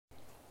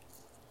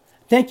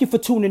Thank you for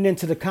tuning in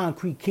to the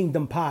Concrete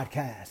Kingdom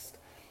podcast.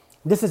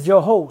 This is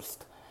your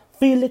host,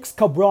 Felix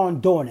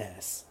Cabron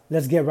Dornes.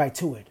 Let's get right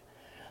to it.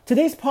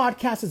 Today's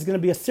podcast is going to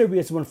be a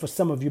serious one for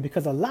some of you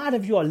because a lot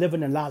of you are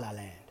living in La La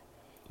Land.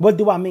 What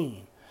do I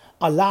mean?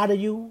 A lot of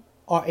you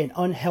are in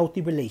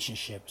unhealthy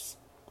relationships.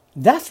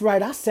 That's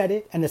right, I said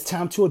it, and it's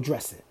time to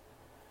address it.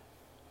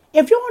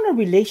 If you're in a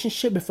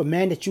relationship with a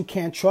man that you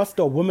can't trust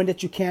or a woman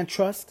that you can't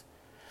trust,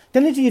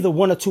 then it's either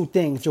one or two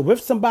things. You're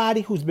with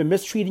somebody who's been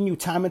mistreating you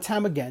time and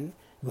time again.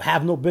 You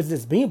have no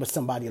business being with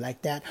somebody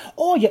like that.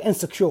 Or you're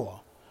insecure.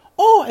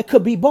 Or it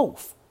could be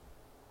both.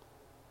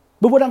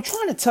 But what I'm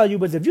trying to tell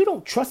you is if you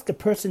don't trust the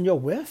person you're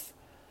with,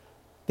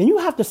 then you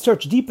have to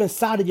search deep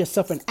inside of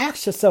yourself and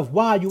ask yourself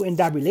why you're in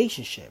that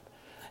relationship.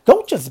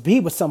 Don't just be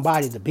with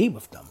somebody to be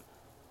with them.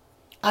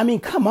 I mean,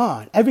 come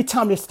on. Every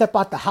time they step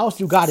out the house,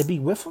 you got to be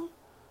with them.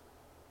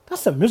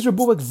 That's a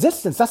miserable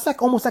existence. That's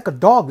like almost like a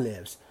dog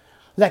lives.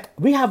 Like,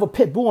 we have a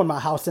pit bull in my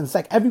house, and it's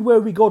like everywhere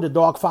we go, the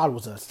dog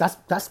follows us.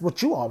 That's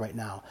what you are right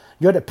now.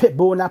 You're the pit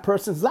bull in that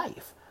person's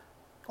life.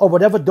 Or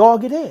whatever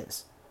dog it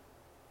is.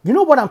 You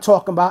know what I'm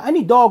talking about.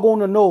 Any dog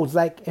owner knows,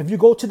 like, if you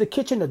go to the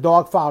kitchen, the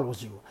dog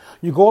follows you.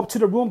 You go up to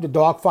the room, the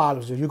dog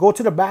follows you. You go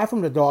to the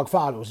bathroom, the dog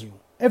follows you.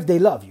 If they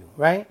love you,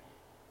 right?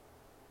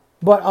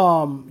 But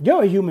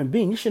you're a human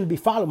being. You shouldn't be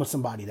following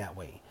somebody that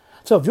way.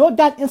 So if you're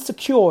that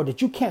insecure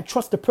that you can't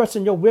trust the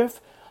person you're with,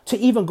 to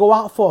even go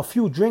out for a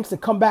few drinks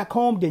and come back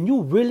home, then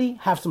you really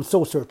have some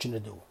soul searching to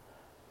do.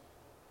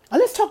 And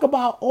let's talk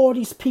about all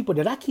these people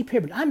that I keep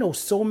hearing. I know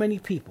so many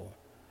people,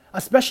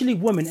 especially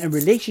women in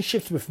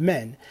relationships with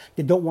men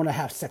that don't want to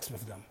have sex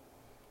with them.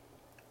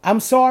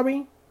 I'm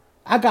sorry.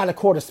 I got to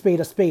call a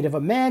spade a spade. If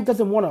a man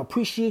doesn't want to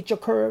appreciate your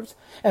curves,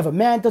 if a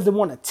man doesn't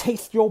want to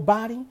taste your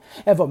body,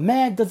 if a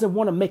man doesn't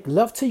want to make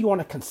love to you on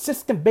a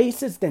consistent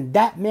basis, then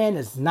that man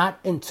is not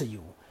into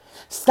you.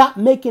 Stop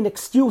making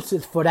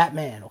excuses for that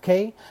man,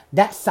 okay?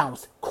 That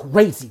sounds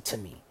crazy to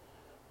me,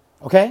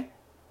 okay?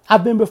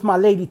 I've been with my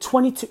lady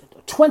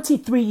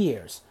 23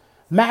 years,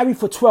 married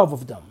for 12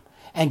 of them.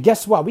 And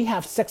guess what? We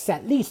have sex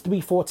at least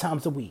 3-4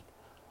 times a week.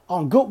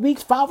 On good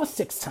weeks, 5 or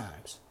 6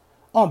 times.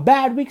 On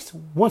bad weeks,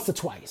 once or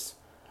twice.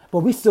 But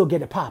we still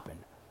get it popping.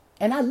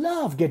 And I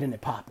love getting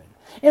it popping.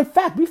 In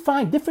fact, we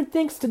find different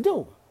things to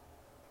do.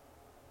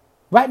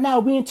 Right now,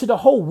 we're into the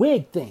whole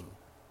wig thing.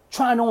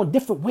 Trying on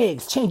different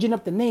wigs, changing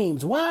up the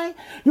names. Why?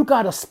 You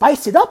got to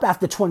spice it up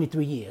after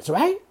 23 years,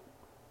 right?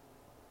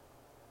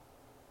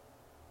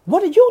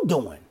 What are you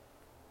doing?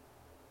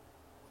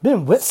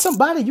 Been with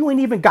somebody, you ain't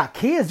even got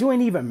kids, you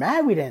ain't even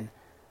married, and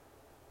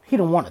he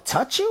don't want to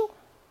touch you?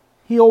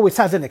 He always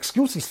has an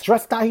excuse. He's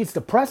stressed out, he's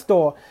depressed,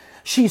 or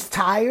she's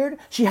tired.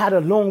 She had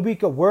a long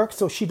week of work,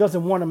 so she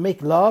doesn't want to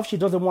make love. She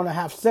doesn't want to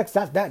have sex.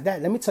 That.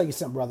 Let me tell you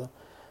something, brother.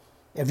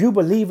 If you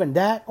believe in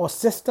that, or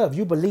sister, if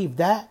you believe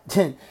that,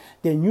 then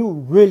you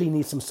really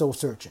need some soul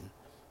searching.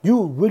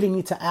 You really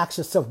need to ask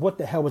yourself what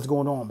the hell is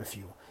going on with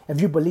you, if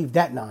you believe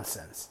that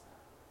nonsense.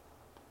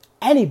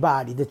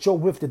 Anybody that you're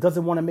with that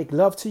doesn't want to make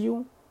love to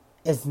you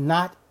is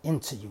not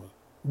into you.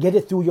 Get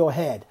it through your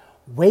head.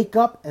 Wake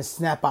up and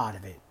snap out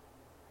of it.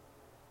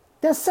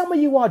 Then some of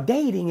you are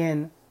dating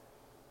and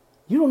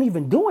you don't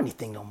even do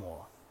anything no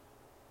more.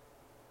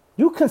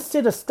 You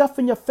consider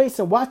stuffing your face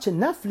and watching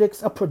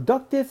Netflix a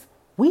productive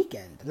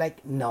weekend.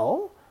 Like,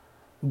 no.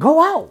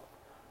 Go out.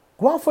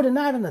 Go out for the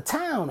night in the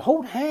town.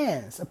 Hold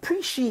hands.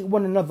 Appreciate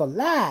one another.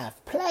 Laugh.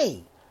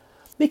 Play.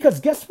 Because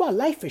guess what?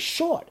 Life is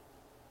short.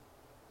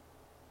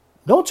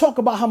 Don't talk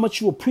about how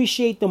much you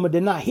appreciate them when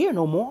they're not here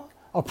no more.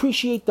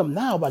 Appreciate them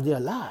now while they're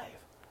alive.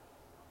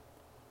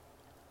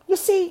 You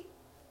see,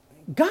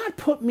 God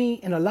put me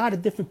in a lot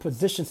of different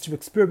positions to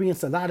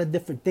experience a lot of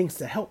different things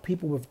to help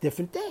people with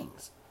different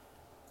things.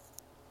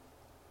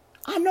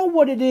 I know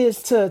what it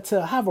is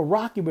to have a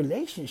rocky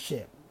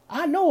relationship.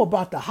 I know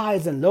about the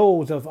highs and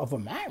lows of a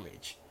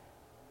marriage.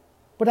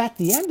 But at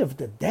the end of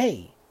the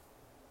day,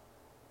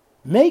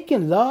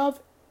 making love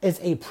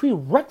is a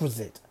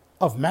prerequisite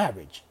of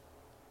marriage.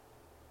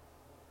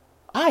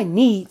 I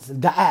need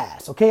the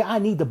ass, okay? I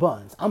need the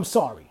buns. I'm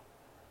sorry.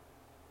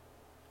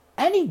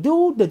 Any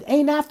dude that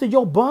ain't after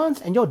your buns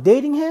and you're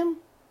dating him,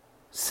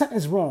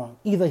 something's wrong.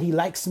 Either he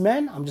likes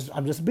men, I'm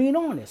just being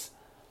honest.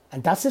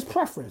 And that's his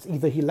preference.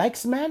 Either he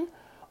likes men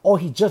or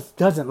he just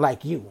doesn't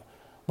like you.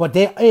 But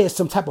there is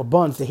some type of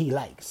buns that he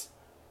likes.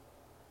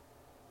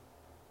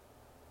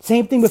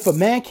 Same thing if a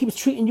man keeps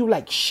treating you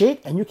like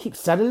shit and you keep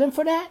settling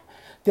for that,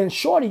 then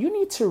shorty, you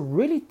need to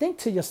really think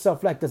to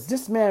yourself, like, does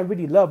this man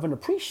really love and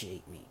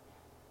appreciate me?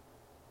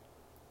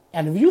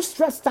 And if you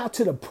stressed out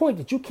to the point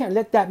that you can't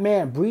let that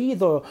man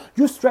breathe, or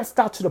you stressed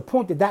out to the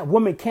point that that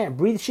woman can't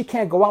breathe, she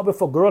can't go out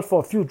with a girl for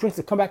a few drinks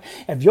and come back.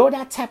 If you're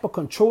that type of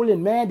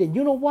controlling man, then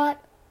you know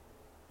what?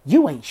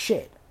 You ain't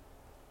shit.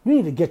 You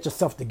need to get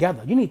yourself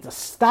together. You need to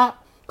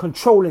stop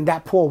controlling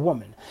that poor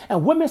woman.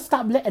 And women,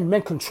 stop letting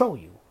men control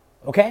you,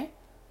 okay?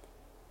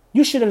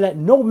 You shouldn't let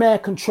no man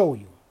control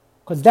you,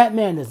 because that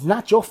man is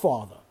not your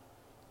father.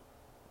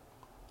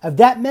 If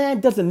that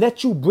man doesn't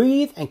let you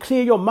breathe and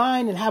clear your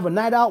mind and have a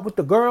night out with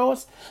the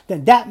girls,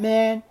 then that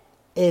man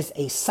is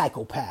a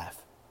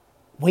psychopath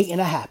waiting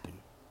to happen.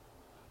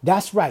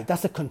 That's right.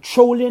 That's a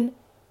controlling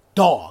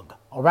dog.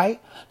 All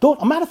right.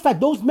 A matter of fact,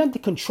 those men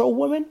that control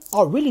women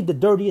are really the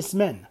dirtiest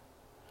men.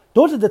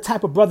 Those are the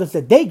type of brothers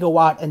that they go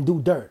out and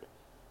do dirt,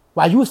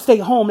 while you stay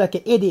home like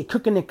an idiot,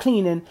 cooking and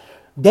cleaning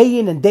day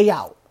in and day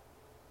out.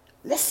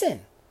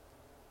 Listen,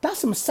 that's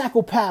some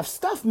psychopath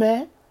stuff,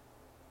 man.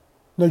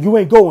 No, you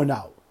ain't going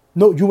out.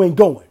 No, you ain't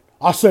going.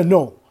 I said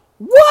no.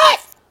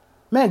 What?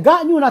 Man,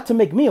 God knew not to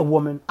make me a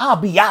woman. I'll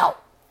be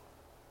out.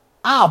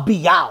 I'll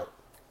be out.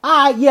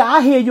 Yeah,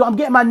 I hear you. I'm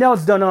getting my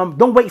nails done.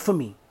 Don't wait for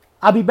me.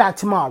 I'll be back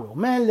tomorrow.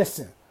 Man,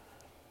 listen.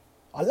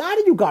 A lot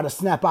of you got to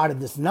snap out of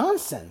this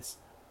nonsense.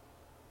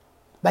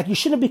 Like, you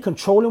shouldn't be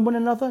controlling one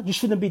another. You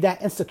shouldn't be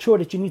that insecure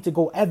that you need to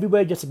go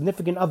everywhere your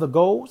significant other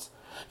goes.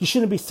 You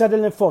shouldn't be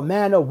settling for a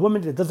man or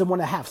woman that doesn't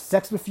want to have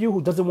sex with you,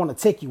 who doesn't want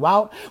to take you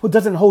out, who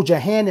doesn't hold your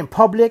hand in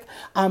public.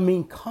 I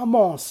mean, come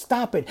on,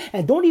 stop it.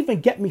 And don't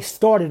even get me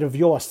started if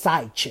you're a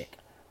side chick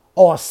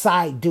or a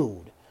side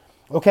dude,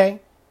 okay?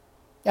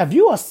 If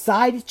you're a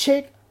side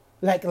chick,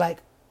 like,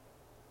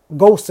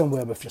 go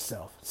somewhere with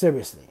yourself,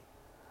 seriously.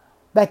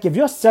 Like, if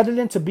you're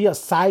settling to be a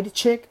side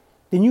chick,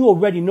 then you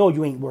already know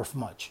you ain't worth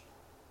much.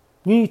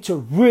 You need to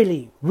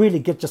really, really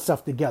get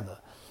yourself together.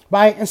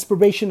 Buy an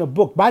inspirational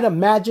book. Buy The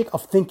Magic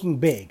of Thinking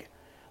Big.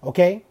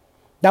 Okay?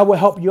 That will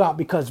help you out,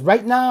 because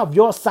right now, if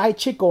you're a side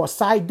chick or a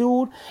side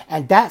dude,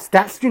 and that's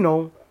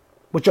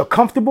what you're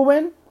comfortable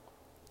in,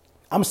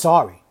 I'm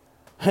sorry.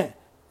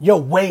 You're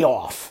way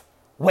off.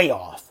 Way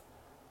off.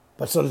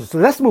 But so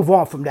let's move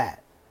on from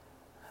that.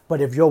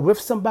 But if you're with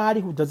somebody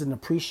who doesn't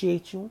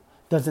appreciate you,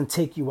 doesn't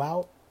take you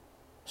out,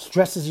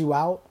 stresses you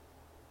out,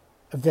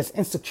 if there's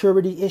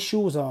insecurity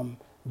issues,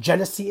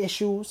 jealousy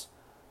issues,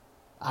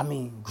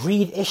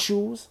 greed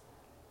issues,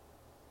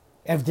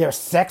 if there's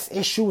sex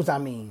issues,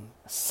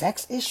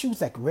 sex issues,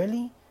 like,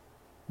 really?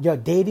 You're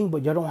dating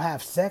but you don't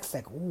have sex?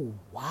 Like, oh,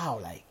 wow,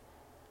 like,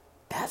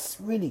 that's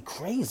really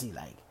crazy.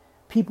 Like,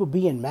 people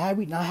being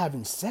married, not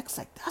having sex,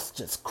 like, that's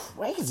just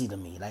crazy to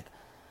me. Like,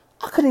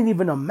 I couldn't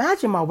even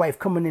imagine my wife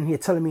coming in here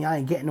telling me I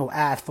ain't getting no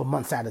ass for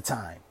months at a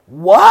time.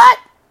 What?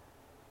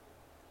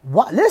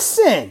 What?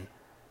 Listen.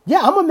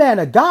 Yeah, I'm a man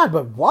of God,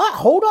 but what?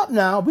 Hold up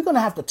now. We're going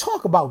to have to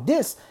talk about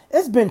this.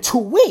 It's been 2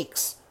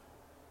 weeks.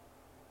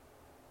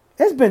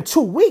 It's been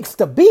 2 weeks.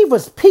 The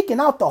beaver's peeking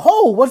out the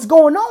hole. What's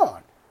going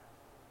on?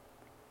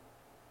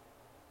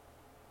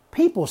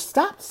 People,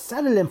 stop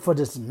settling for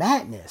this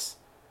madness.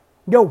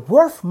 You're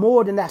worth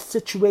more than that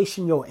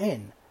situation you're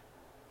in.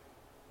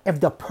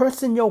 If the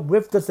person you're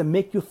with doesn't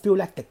make you feel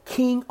like the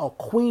king or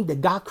queen that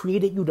God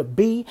created you to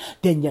be,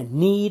 then you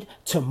need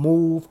to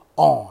move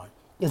on.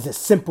 It's as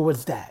simple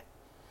as that.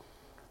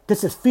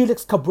 This is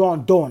Felix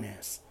Cabron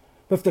Dornes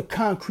with the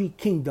Concrete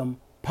Kingdom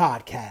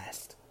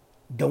podcast.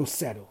 Don't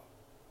settle.